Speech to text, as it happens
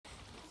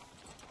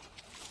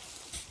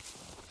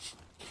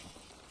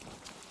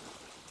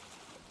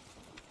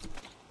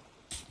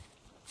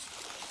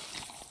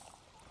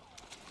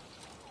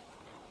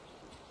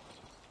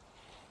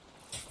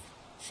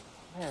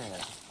Is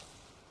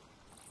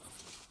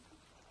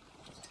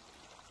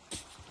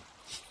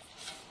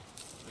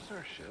there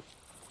a ship?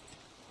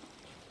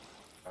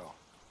 Oh.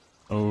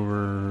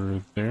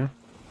 Over there.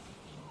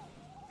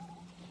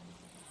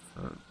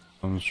 For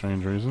some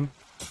strange reason.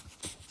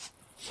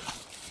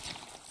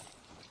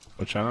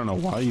 Which I don't know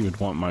why you would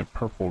want my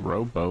purple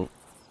rowboat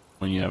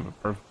when you have a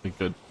perfectly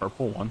good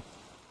purple one.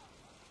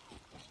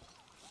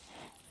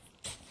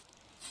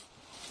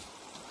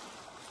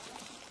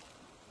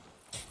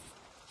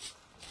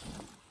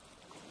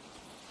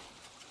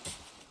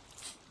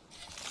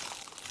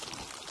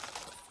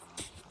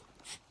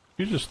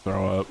 You just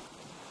throw up.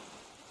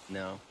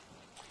 No.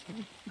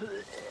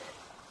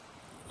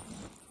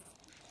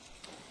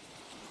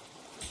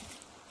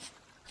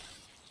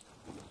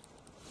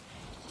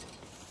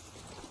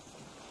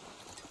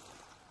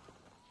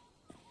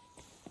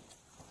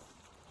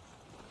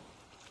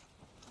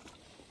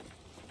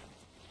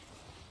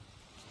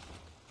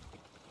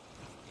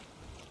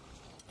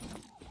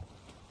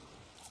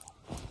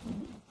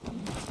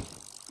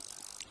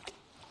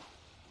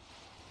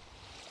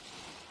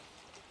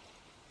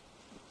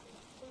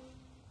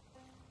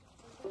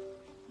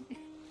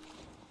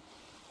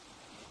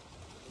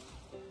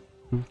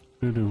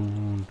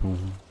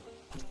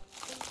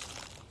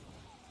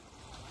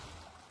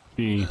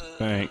 Gee,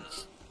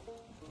 thanks.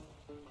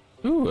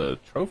 Ooh, a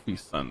trophy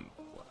sunflesh.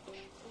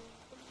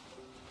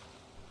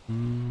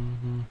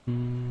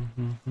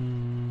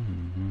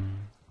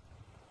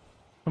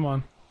 Come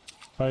on,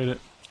 bite it.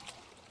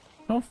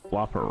 Don't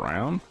flop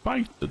around.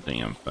 Bite the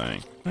damn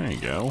thing. There you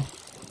go.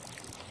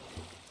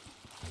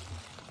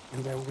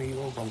 And then we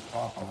will go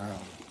flop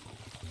around.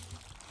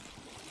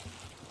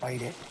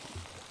 Bite it.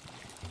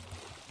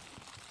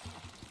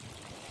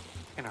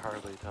 I can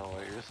hardly tell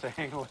what you're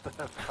saying with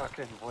that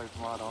fucking voice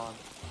mod on.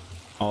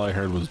 All I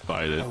heard was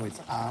bite it. Oh, it's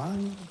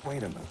on?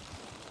 Wait a minute.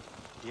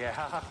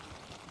 Yeah.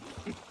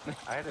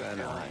 I had a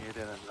feeling you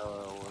didn't know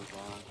it was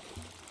on.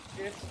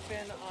 It's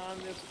been on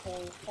this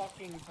whole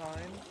fucking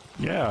time?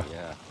 Yeah.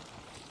 Yeah.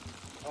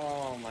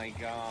 Oh my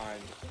god.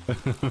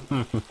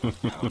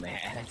 Oh,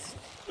 man.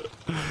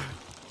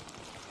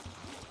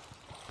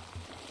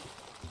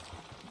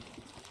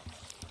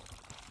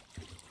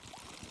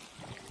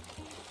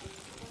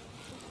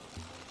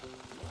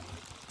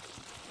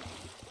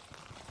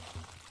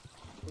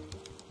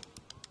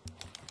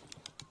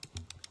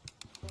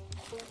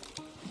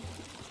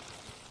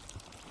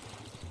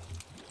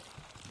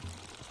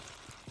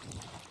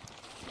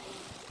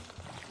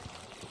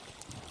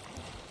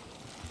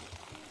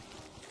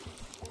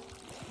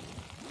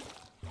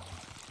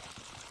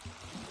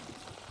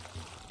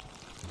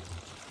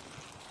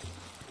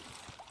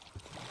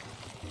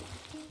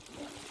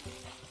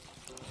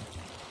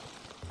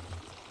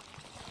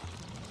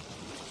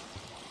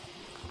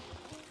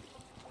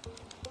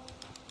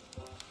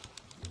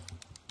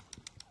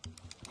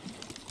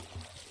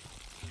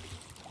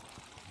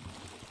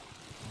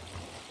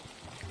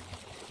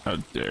 How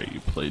dare you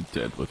play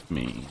dead with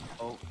me?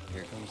 Oh,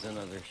 here comes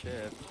another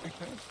ship.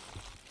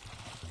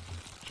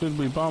 Should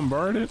we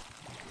bombard it?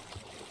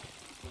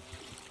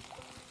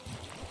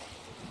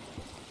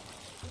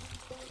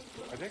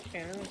 Are there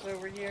cannons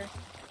over here?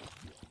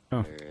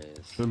 Oh, There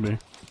is. should be.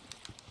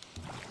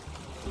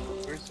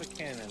 Where's the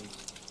cannons?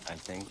 I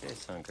think they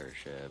sunk our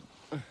ship.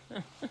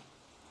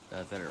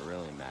 Not that it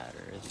really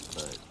matters,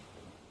 but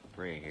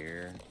right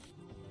here.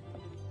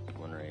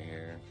 One right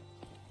here.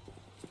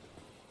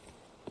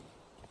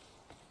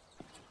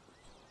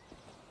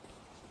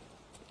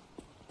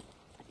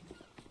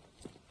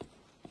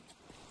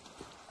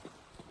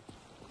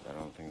 I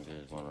don't think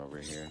there's one over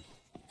here.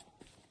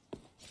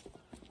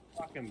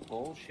 Fucking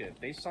bullshit.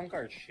 They sunk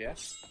our ship?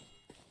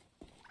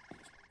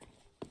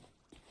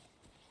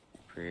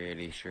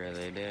 Pretty sure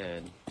they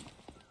did.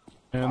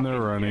 And they're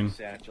Fucking running. dick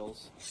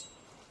satchels.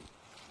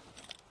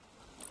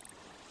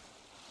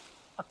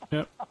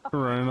 Yep, they're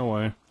running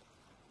away.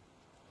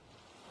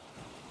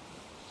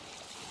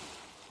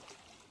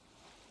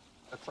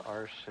 That's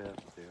our ship,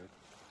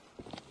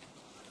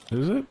 dude.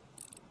 Is it?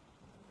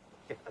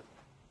 Yeah.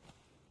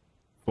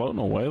 Floating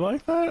away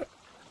like that?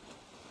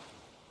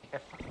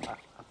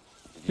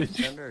 Did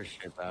you send our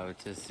ship out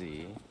to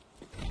sea?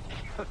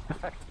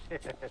 I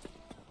did.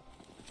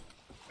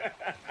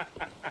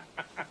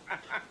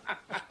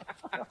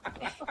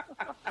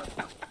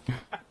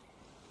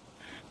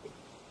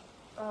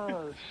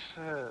 Oh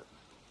shit.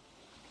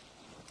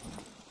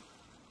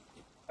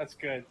 That's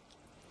good.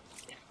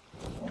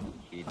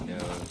 He'd know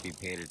if he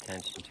paid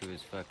attention to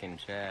his fucking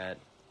chat.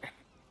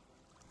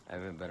 I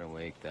haven't been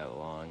awake that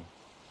long.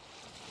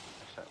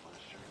 I shut my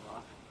stream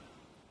off.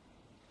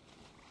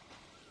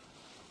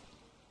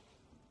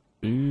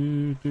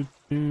 Do, do,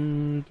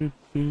 do, do,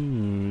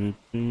 do,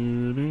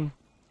 do, do.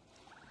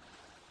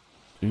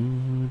 Do,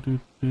 do,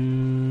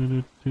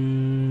 do, do,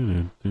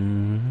 do,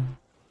 do.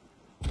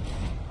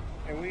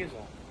 Hey,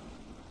 Weasel.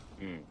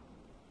 Hmm.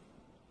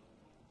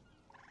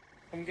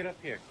 Come get up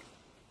here.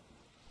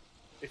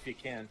 If you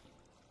can.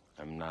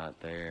 I'm not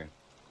there.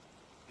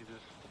 You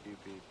just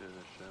TP to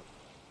the ship.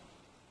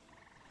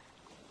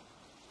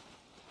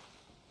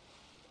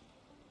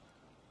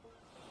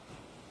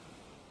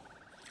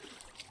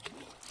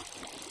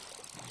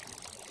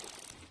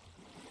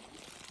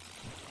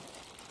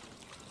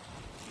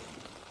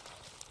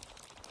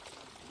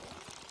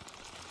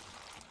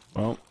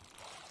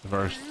 If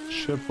our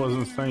ship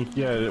wasn't sank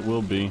yet, it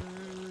will be.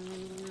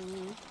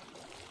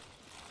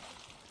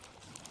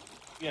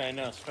 Yeah, I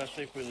know,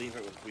 especially if we leave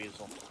it with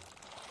Weasel.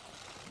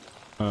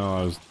 Oh,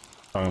 I was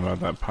talking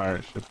about that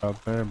pirate ship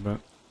out there, but...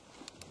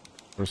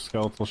 Or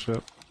skeletal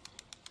ship.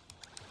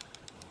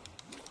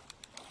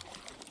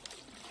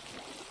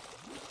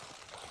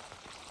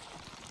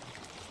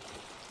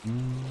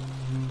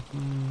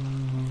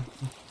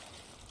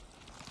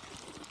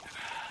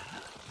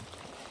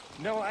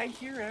 No, I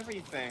hear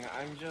everything.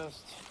 I'm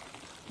just...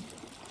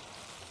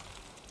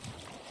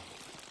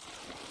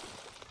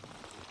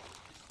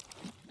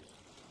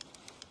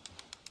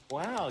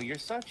 Wow, you're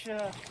such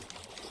a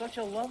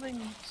loving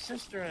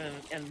sister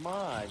and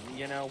mod.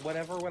 You know,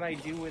 whatever would I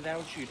do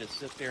without you to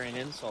sit there and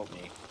insult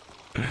me?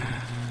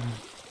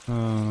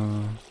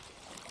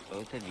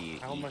 Both of you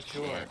How eat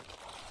mature. shit.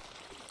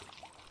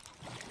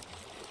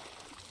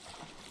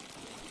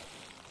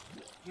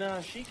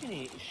 No, she can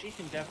eat. She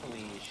can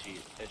definitely eat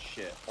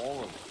shit.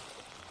 All of it.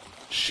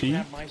 She She? can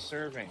have my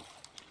serving.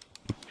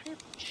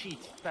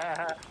 Cheat.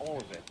 All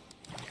of it.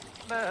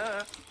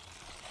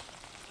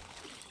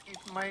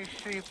 Eat my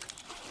sheep.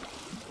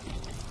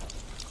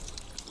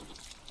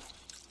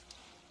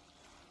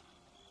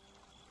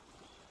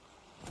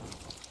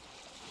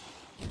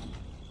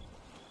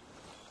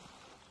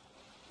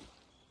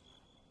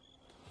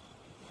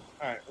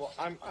 Alright, well,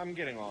 I'm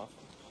getting off.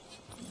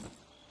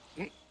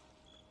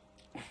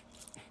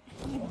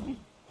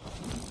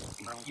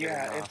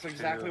 Yeah, it's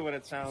exactly what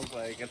it sounds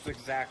like. It's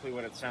exactly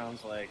what it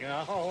sounds like.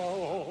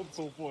 Oh, it's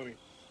so funny.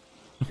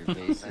 Your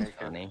face is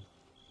funny.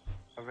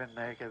 I've been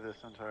naked this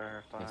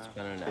entire time. It's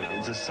been an hour.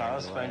 It's as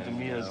satisfying to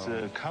me as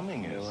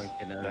coming No is. one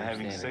can The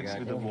having understand sex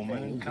with a goddamn woman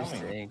thing and you're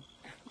coming. saying.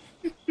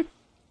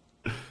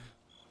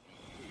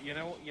 You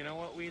know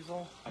what,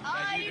 Weasel?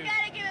 Oh, you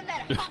gotta give him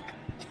that fuck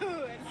too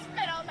and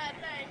spit on that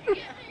thing.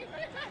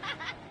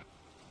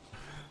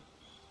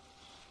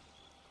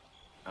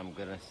 I'm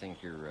gonna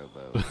sink your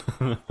rowboat.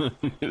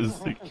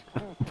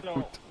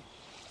 No.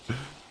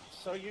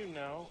 So you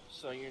know,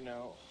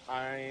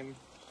 I'm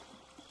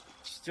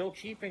still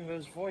keeping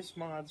those voice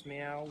mods,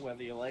 Meow,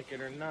 whether you like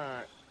it or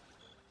not,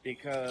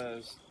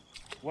 because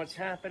what's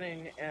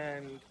happening,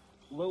 and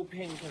Low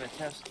Ping can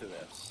attest to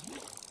this,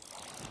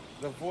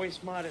 the voice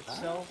mod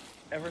itself,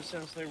 ever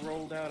since they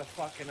rolled out a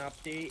fucking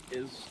update,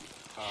 is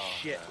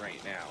shit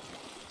right now.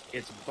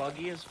 It's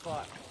buggy as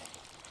fuck.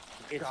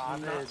 It's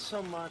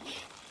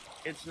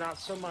not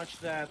so much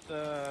that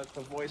the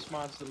voice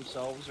mods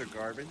themselves are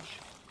garbage.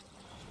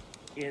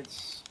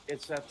 It's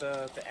that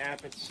the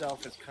app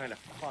itself is kind of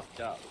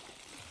fucked up.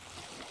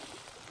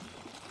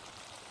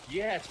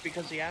 Yeah, it's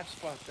because the app's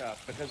fucked up,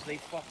 because they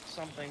fucked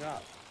something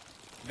up.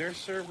 Their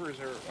servers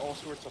are all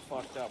sorts of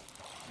fucked up.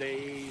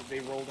 They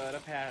rolled out a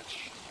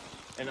patch,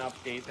 an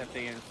update that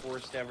they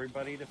enforced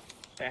everybody to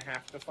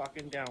have to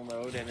fucking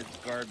download, and it's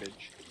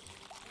garbage.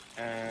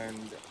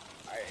 And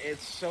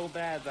it's so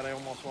bad that I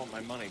almost want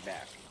my money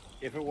back.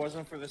 If it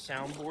wasn't for the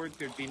soundboard,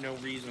 there'd be no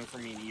reason for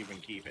me to even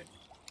keep it.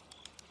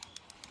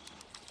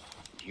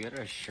 You got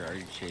a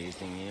shard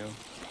chasing you?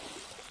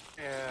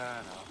 Yeah,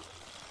 I know.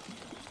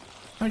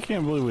 I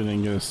can't believe we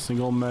didn't get a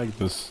single meg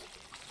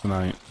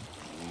tonight.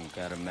 You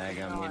got a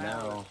mag on me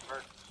now.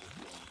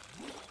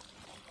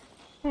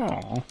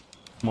 Oh,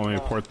 want me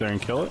to port there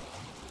and kill it?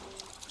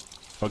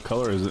 What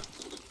color is it?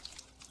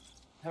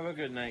 Have a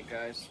good night,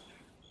 guys.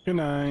 Good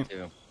night.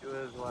 Too. You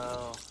as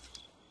well.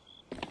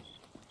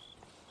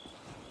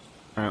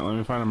 Alright, let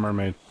me find a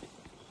mermaid.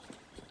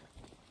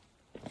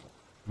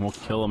 We'll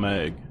kill a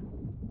meg.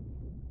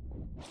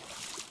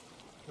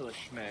 Kill a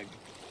schmeg.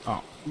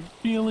 Oh,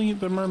 really?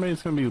 The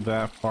mermaid's gonna be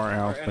that far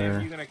out Are any there?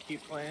 of you gonna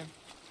keep playing?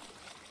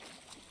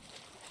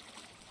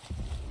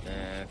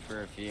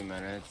 For a few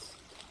minutes.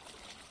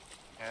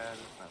 Yeah,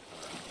 just not for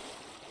that.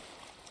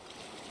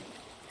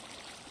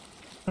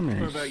 Come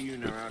here, What about you,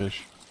 stupid Nerok?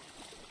 fish.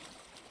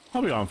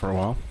 I'll be on for a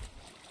while.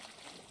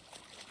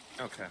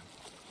 Okay.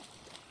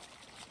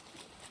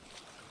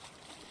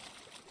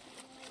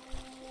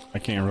 I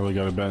can't really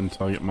go to bed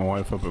until I get my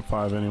wife up at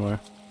 5 anyway.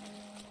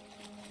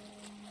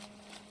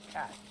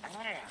 God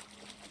damn.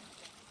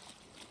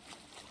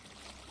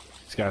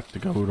 She's got to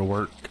go to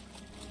work.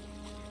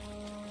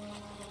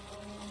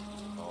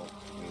 Oh,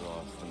 we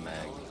lost the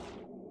mag.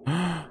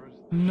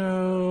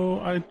 No,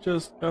 I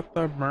just got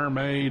the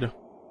mermaid.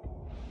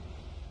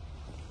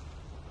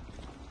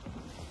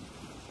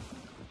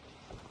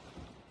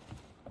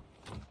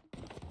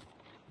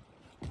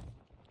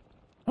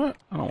 What?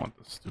 I don't want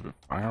this stupid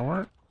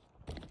firework.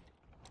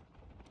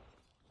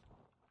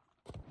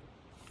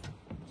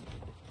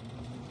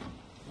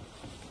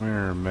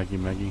 Where,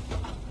 Meggy?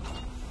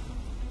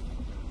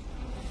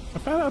 I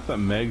found out that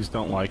Megs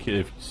don't like it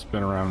if you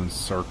spin around in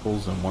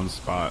circles in one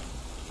spot.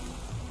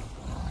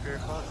 If you're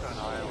close to an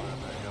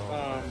island,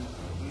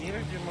 then Neither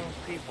do most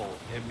people.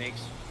 It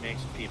makes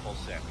people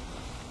sick.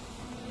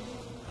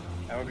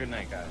 Have a good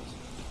night, guys.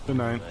 Good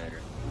night.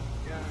 Later.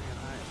 yeah,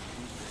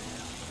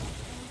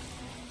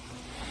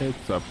 good night.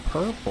 It's a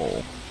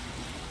purple.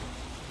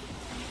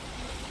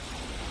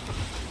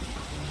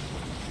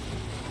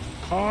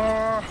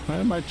 I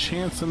had my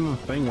chance and the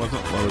thing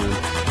wasn't loaded.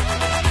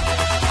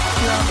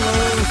 Diablo!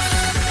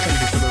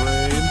 Thank you for the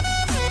raid.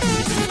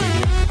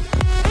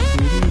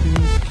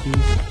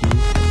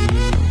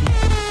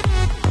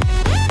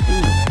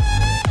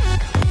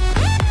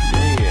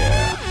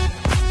 Yeah!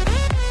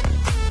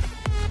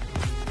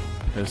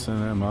 Pissing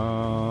him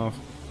off.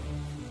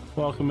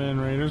 Welcome in,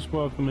 Raiders.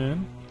 Welcome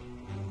in.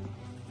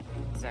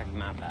 Suck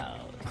my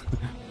balls.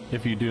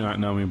 If you do not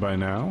know me by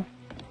now,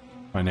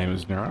 my name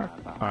is Nerok.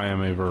 I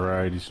am a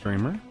variety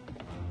streamer.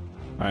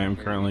 I am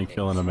currently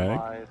killing a Meg.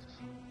 Lies.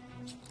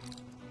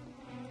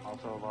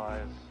 Also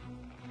lies.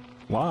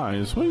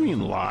 Lies? What do you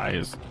mean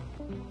lies?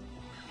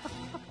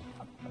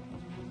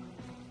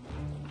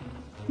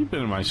 You've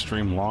been in my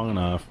stream long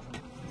enough.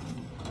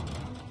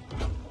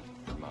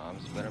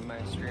 Mom's been in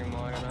my stream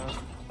long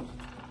enough.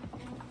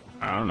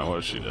 I don't know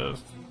what she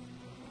does.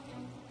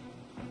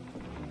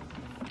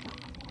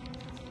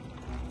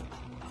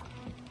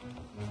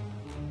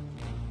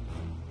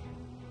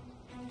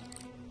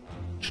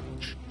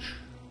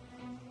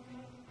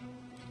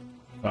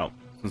 Well,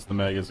 since the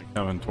Meg isn't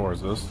coming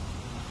towards us,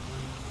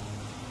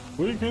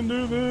 we can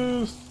do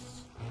this!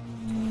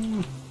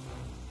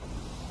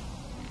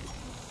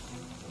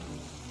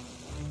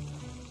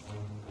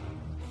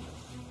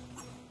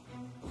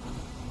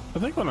 I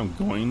think what I'm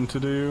going to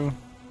do...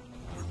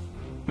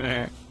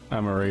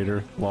 I'm a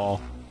raider.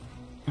 Lol.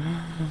 I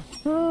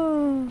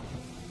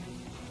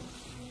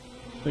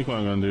think what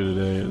I'm going to do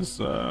today is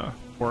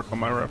work on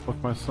my rep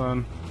with my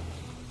son.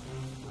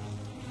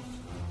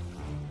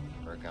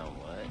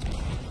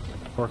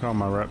 Work on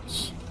my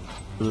reps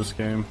for this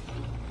game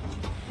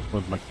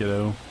with my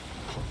kiddo.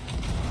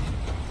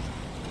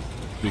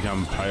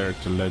 Become pirate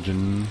to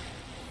legend.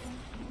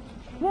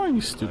 Come on,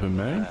 you stupid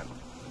man.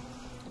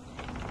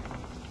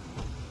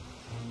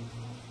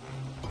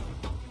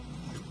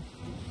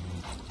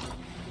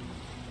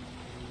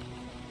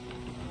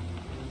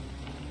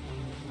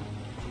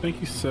 I think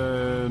he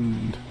said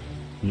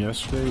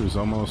yesterday he was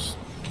almost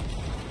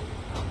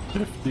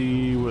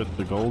 50 with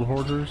the gold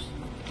hoarders.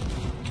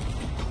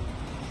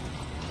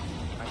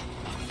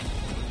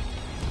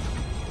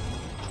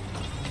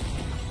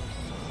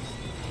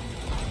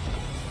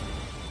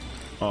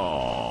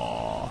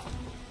 Oh,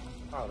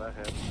 that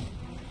hit.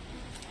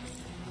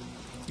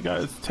 he got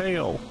his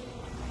tail.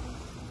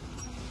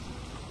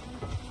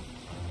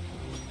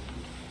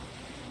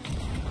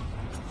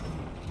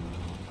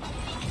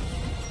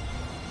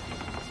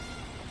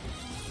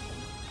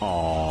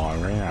 Oh, I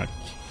ran out of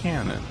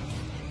cannon.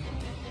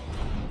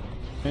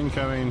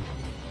 Incoming.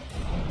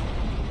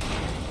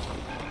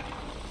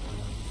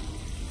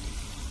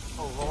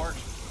 Oh Lord.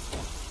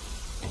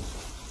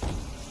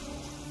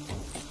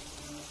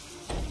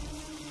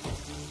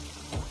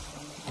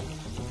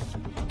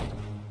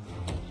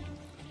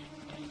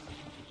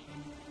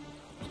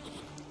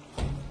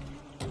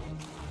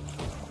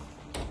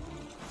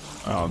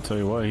 I'll tell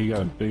you what, he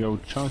got a big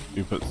old chunk if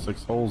you put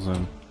 6 holes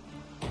in.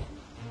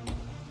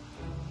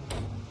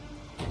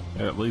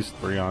 At least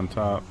 3 on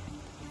top.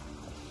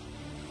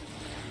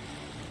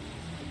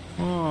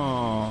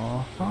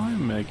 Oh, hi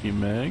Meggy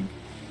Meg.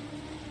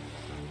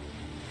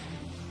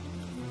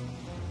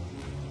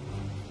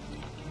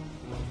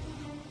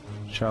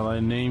 Shall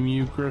I name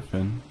you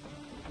Griffin?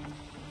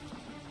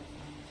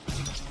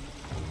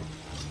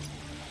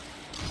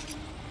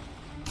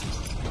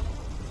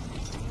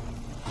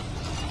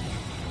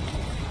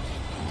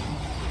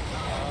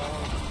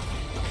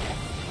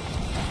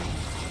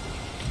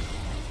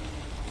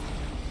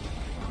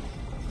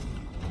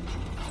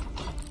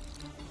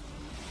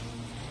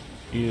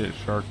 Eat it,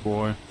 shark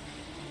boy.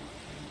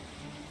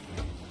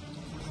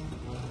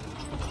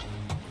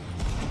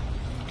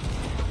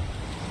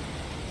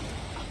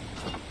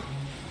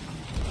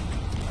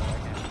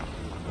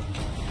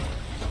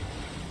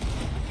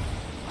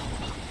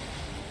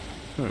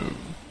 Oh,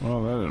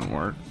 well, that didn't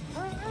work.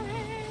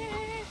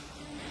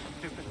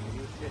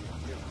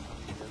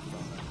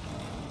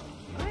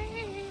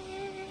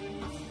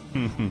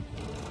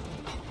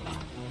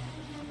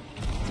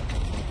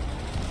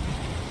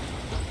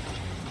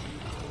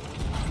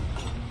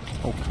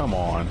 Oh, come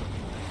on.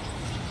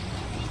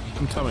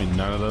 Don't tell me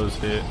none of those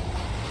hit.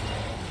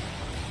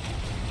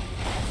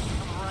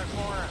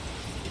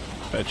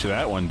 Bet you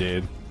that one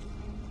did.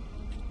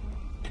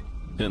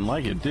 Didn't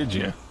like it, did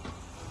you?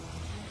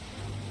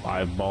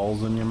 5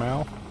 balls in your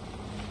mouth?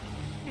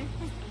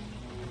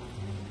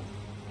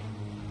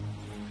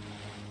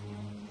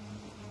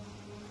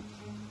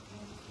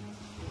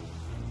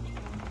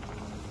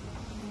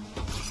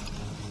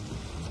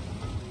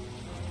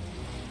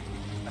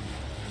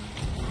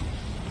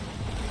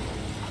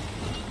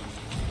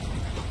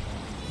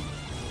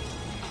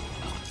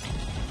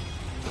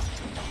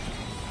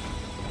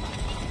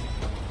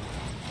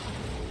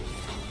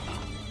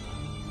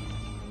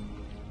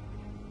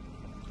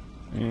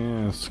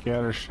 Yeah,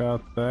 scatter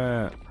shot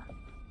that.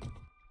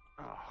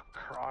 Oh,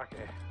 crocky.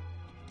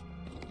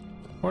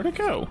 Where'd it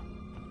go?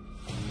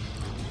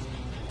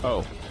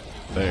 Oh,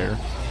 there.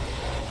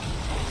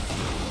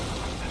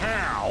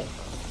 Ow!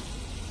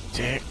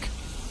 Dick.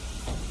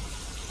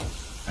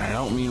 I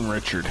don't mean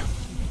Richard.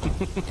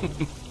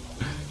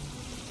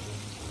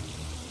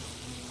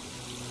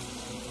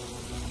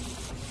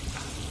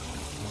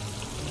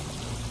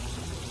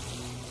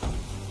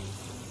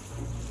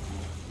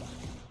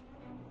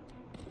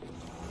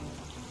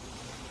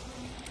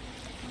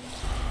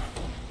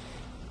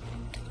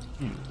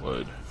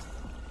 Wood.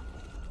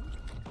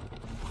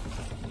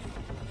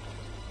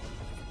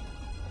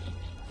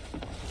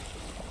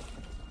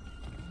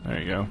 There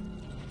you go.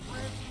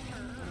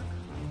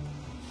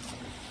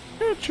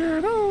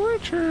 Richard, oh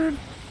Richard.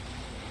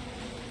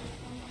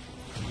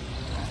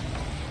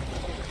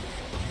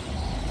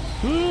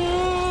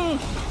 I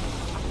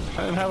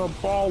didn't have a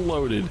ball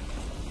loaded.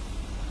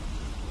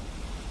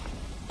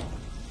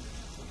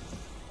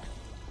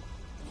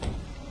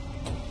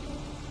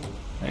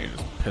 Now you're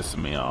just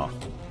pissing me off.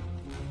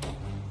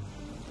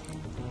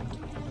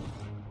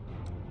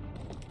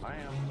 I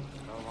am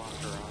no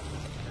longer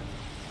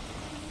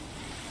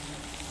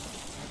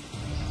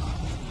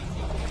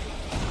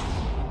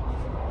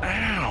on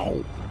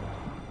Ow!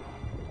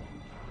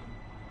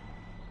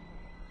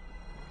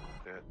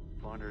 that.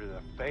 Under the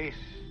face,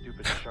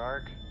 stupid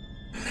shark.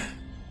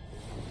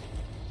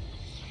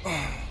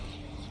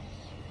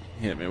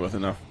 He hit me with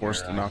enough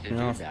force to knock Did me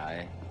you off.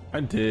 die? I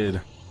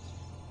did.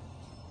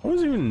 I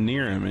wasn't even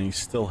near him and he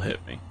still hit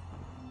me.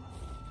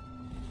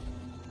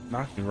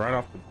 Knocked me right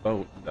off the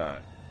boat and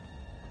died.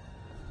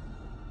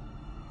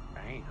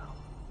 Damn.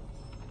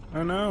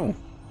 I know.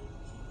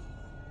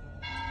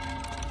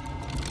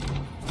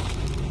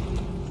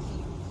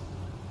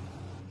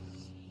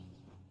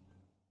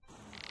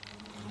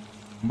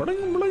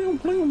 Bling, bling,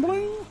 bling,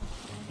 bling.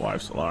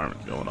 Wife's alarm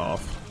is going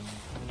off.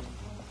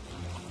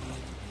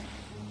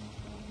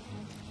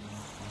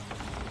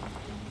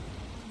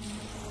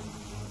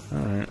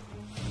 Alright.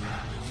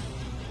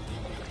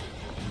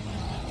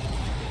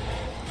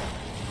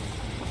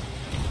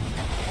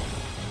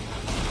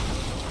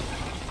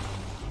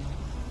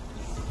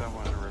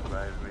 Someone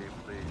revive me,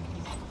 please.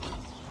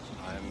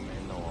 I'm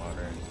in the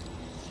water.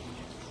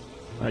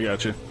 I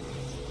got you.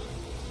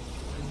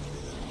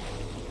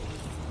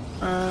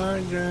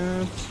 I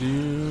got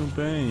you,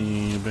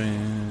 baby.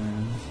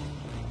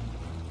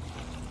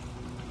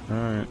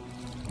 Alright.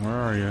 Where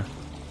are you?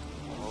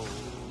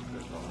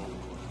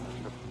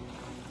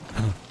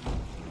 Oh,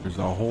 There's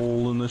a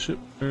hole in the ship.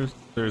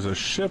 There's a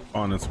ship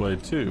on its way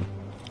too.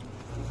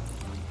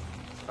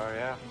 oh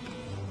yeah?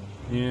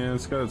 Yeah,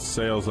 it's got its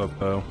sails up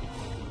though.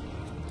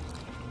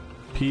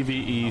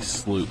 PVE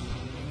sloop.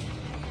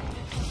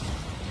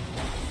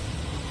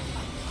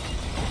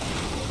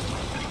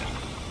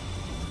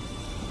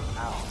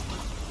 Ow.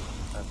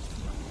 That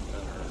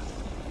hurt.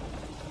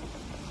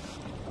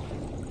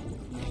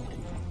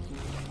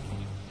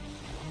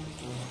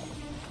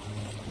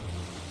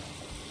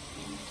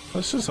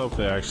 Let's just hope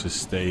they actually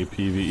stay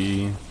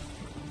PVE.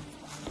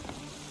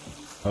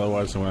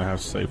 Otherwise, I'm gonna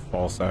have to say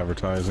false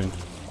advertising.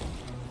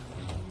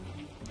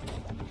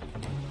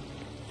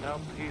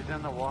 Nope, he's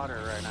in the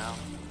water right now.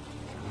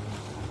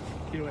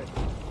 Do it.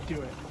 Do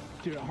it.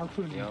 Do it.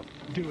 Harpoon me. Yep.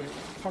 Do it.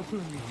 Harpoon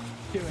me.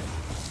 Do it.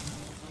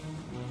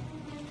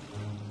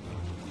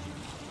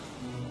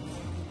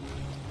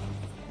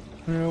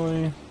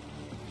 Really?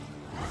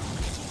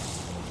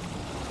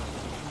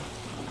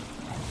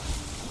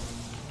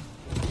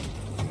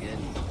 I'm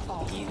getting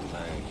eaten by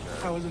a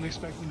I shark. wasn't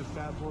expecting the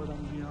fat board, I'm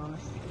gonna be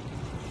honest.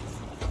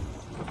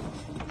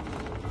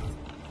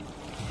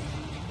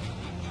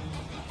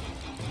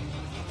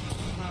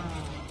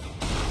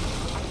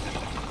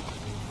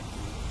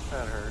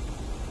 That hurt.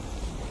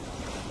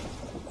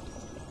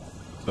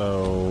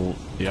 So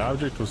the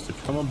object was to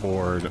come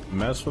aboard,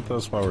 mess with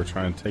us while we're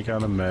trying to take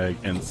out a Meg,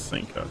 and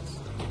sink us.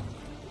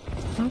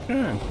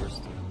 Okay.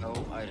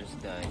 Oh, I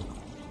just died.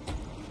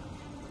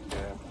 Yeah.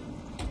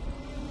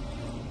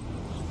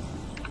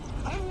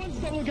 Everyone's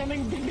double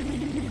coming.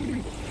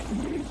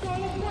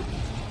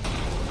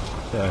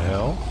 The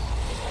hell?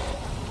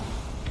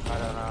 I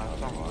don't know,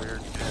 some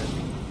weird shit.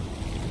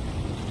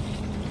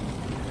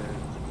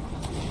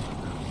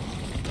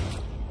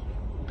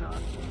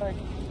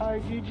 Hi,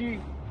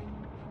 GG.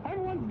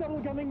 Everyone's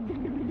double coming.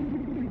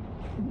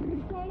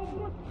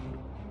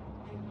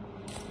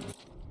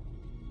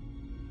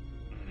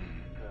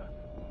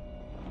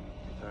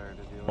 Tired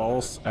to deal with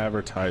False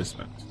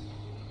advertisement.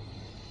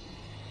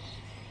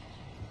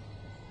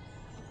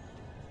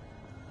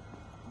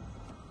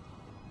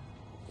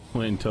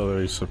 Wait until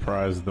they're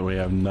surprised that we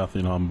have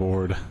nothing on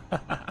board.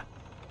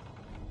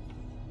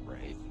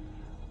 Right.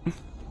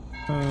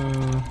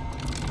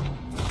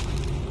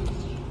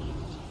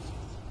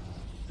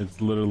 It's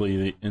literally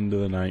the end of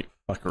the night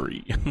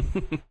fuckery.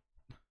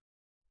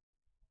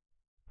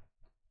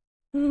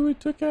 Oh, we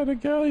took out a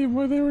galleon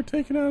where they were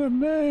taking out a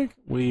Meg.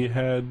 We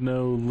had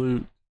no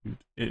loot, you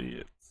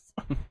idiots.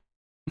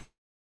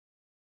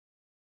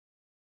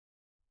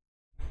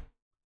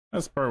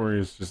 That's the part where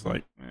he's just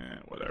like,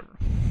 whatever.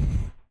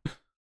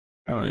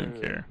 I don't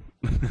even care.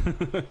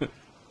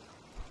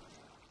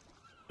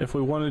 If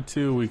we wanted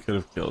to, we could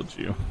have killed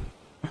you.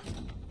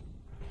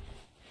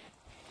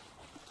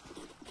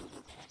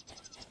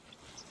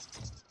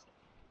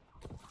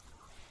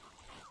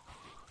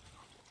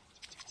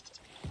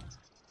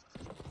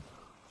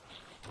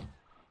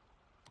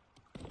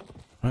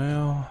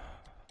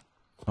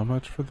 So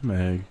much for the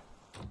Meg.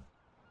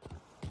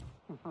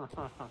 Alright.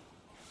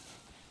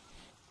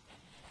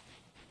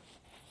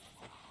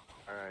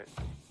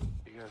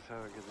 You guys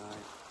have a good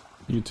night.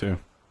 You too.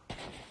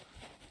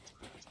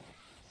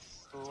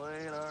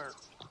 Later.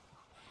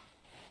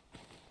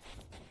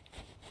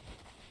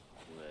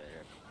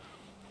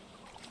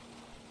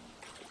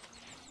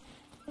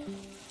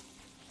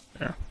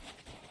 There.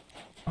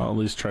 I'll at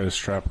least try to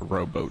strap a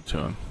rowboat to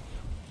him.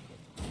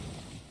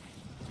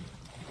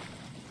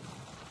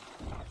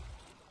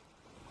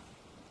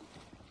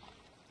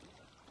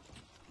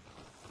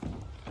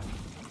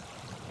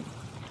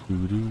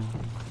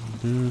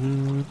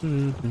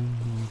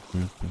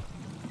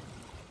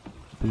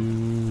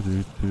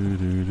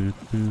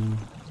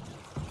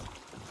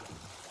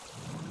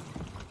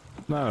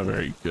 Not a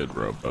very good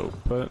rowboat,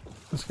 but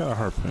it's got a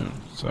harpoon,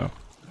 so.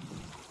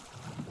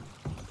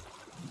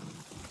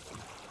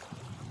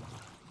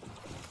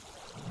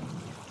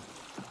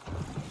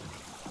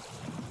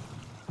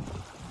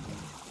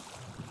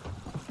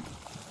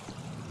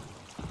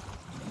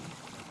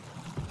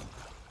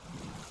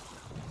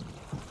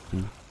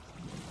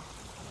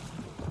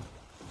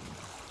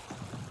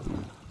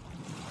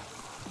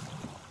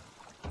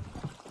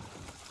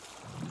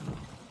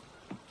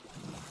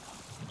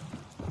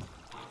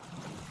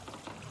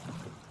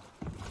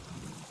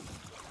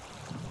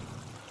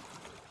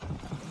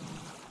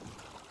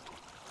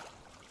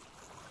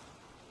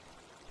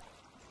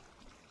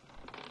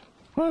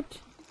 What?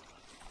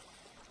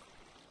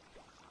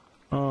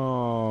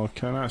 Oh,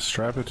 can I not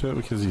strap it to it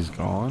because he's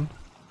gone?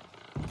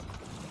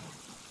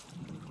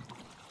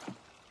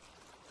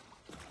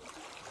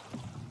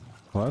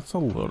 Well, that's a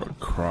load of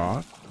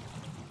crock.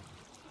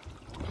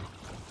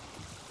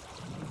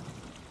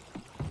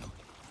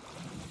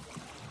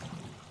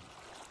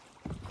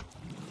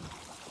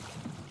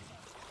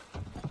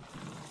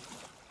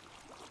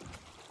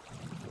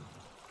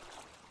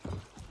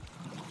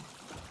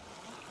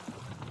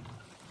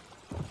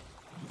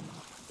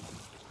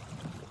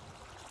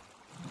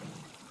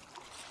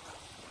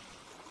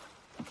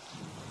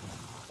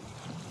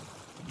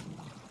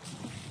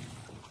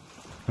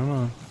 Come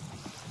on.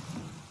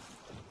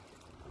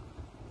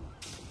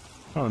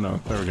 Oh no,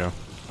 there we go.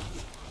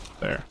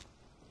 There.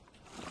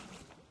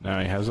 Now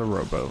he has a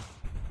rowboat.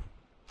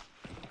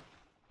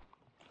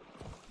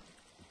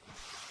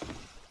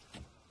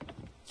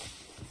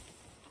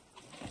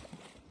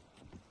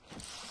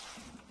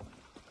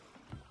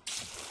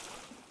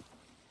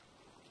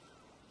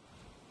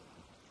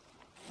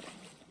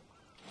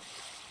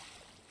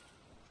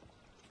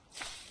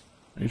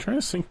 Are you trying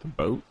to sink the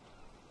boat?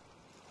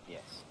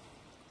 Yes.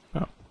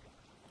 Oh.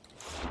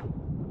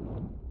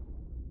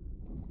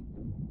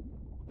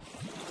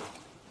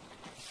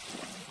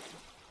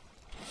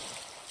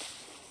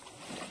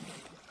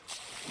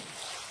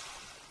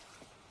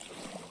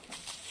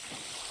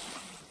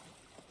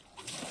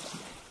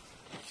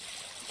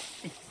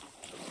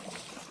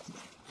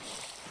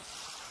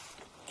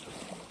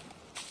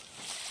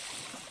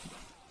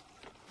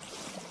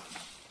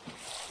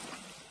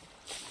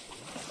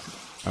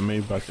 How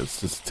many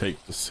buckets does it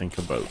take to sink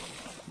a boat?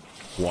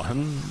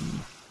 1,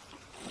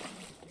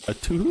 a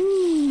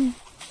 2,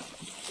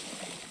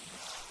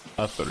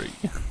 a 3.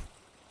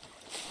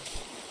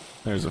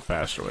 There's a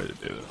faster way to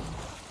do this.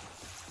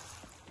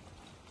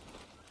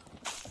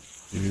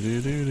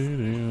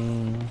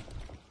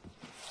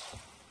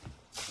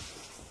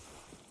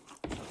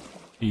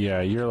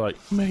 Yeah, you're like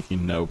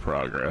making no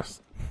progress.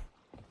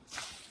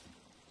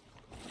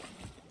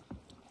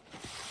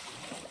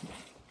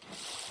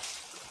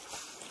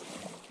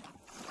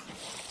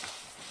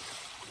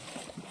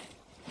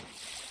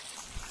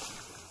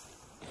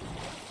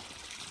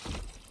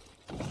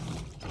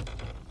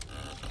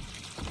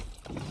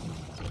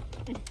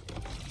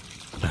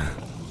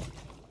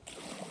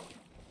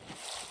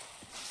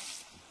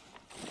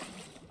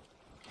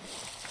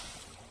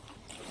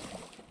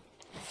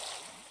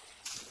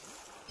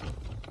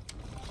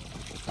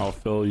 I'll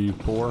fill you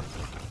 4.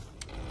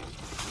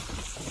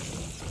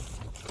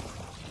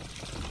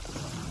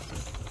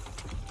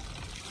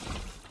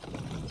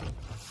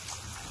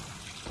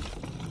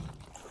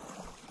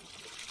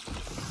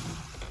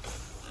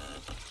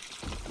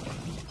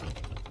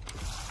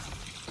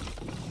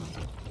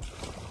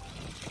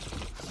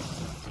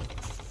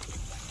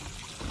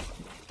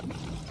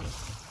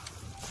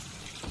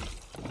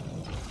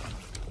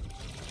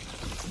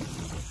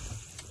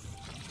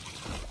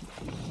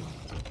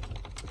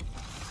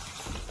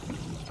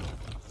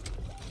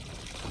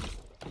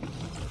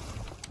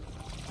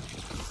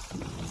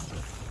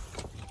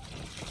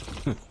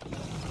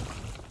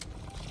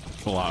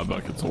 A lot of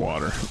buckets of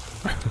water.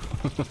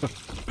 Stupid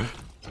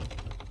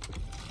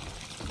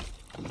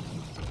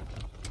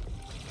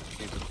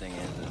thing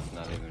is, it's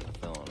not even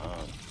filling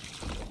up.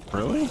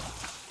 Really?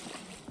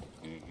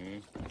 Mm-hmm.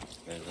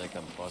 There's like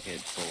a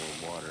bucket full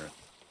of water.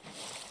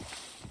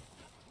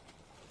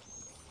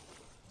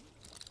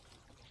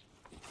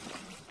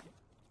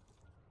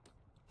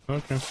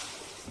 Okay.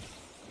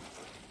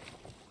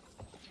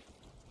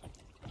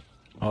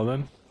 Well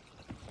then.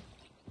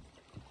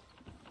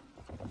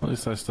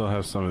 least I still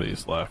have some of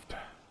these left.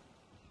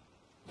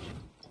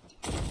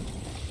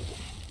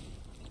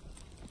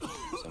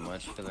 So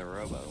much for the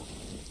rowboat.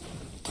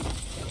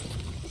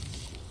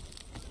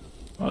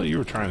 Well, you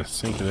were trying to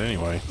sink it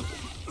anyway.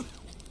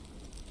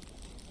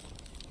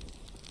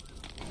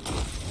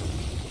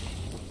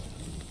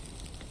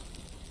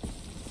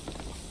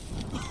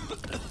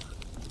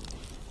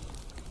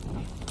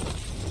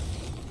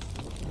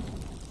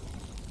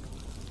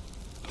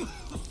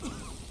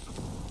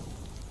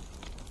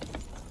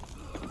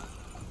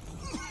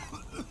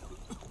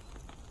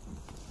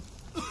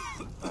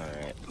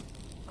 Alright.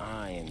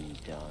 I am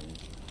done.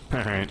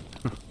 Alright.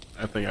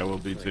 I think I will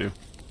be too.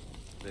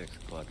 6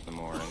 o'clock in the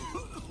morning.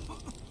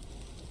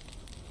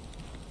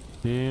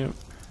 Yep.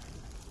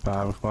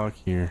 5 o'clock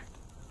here.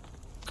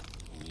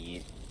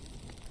 Yep.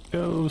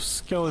 Go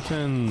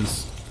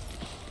skeletons!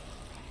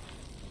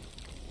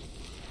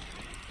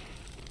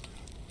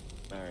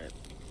 Alright.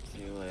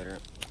 See you later.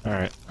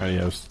 Alright,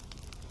 adios.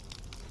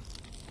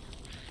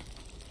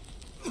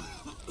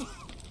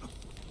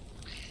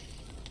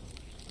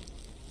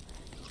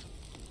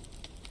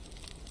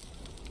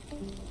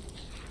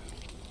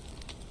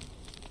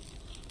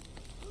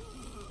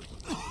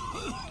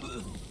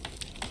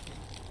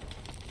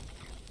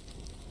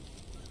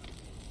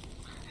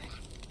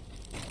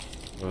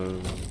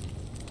 Whoa.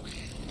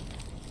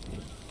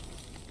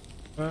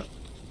 What?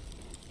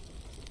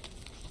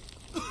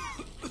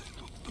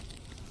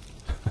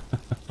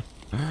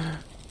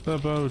 The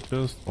boat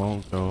just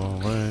won't go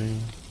away.